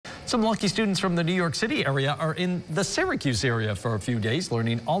Some lucky students from the New York City area are in the Syracuse area for a few days,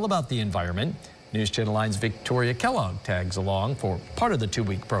 learning all about the environment. News Channel 9's Victoria Kellogg tags along for part of the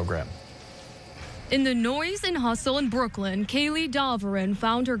two-week program. In the noise and hustle in Brooklyn, Kaylee Davarin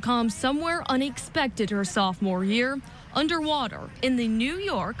found her calm somewhere unexpected her sophomore year, underwater in the New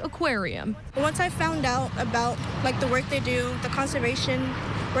York Aquarium. Once I found out about the work they do, the conservation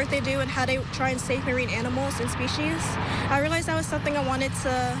work they do, and how they try and save marine animals and species, I realized that was something I wanted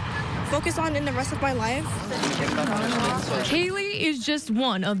to focus on in the rest of my life. Kaylee is just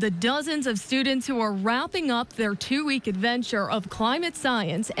one of the dozens of students who are wrapping up their two-week adventure of climate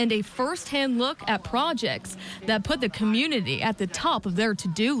science and a first-hand look at projects that put the community at the top of their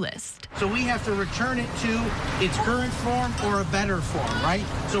to-do list. So we have to return it to its current form or a better form, right?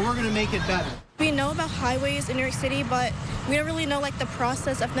 So we're going to make it better. We know about highways in New York City, but we don't really know the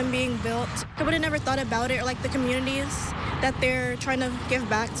process of them being built. I would have never thought about it, or the communities that they're trying to give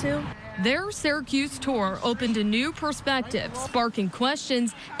back to. Their Syracuse tour opened a new perspective, sparking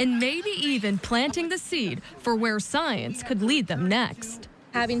questions and maybe even planting the seed for where science could lead them next.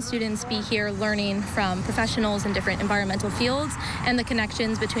 Having students be here learning from professionals in different environmental fields and the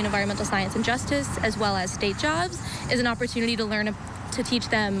connections between environmental science and justice, as well as state jobs, is an opportunity to learn to teach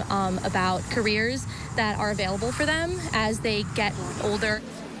them about careers that are available for them as they get older.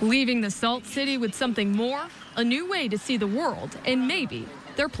 Leaving the Salt City with something more, a new way to see the world and maybe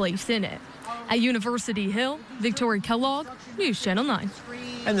their place in it. At University Hill, Victoria Kellogg, News Channel 9.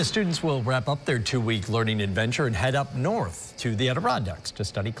 And the students will wrap up their two-week learning adventure and head up north to the Adirondacks to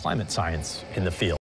study climate science in the field.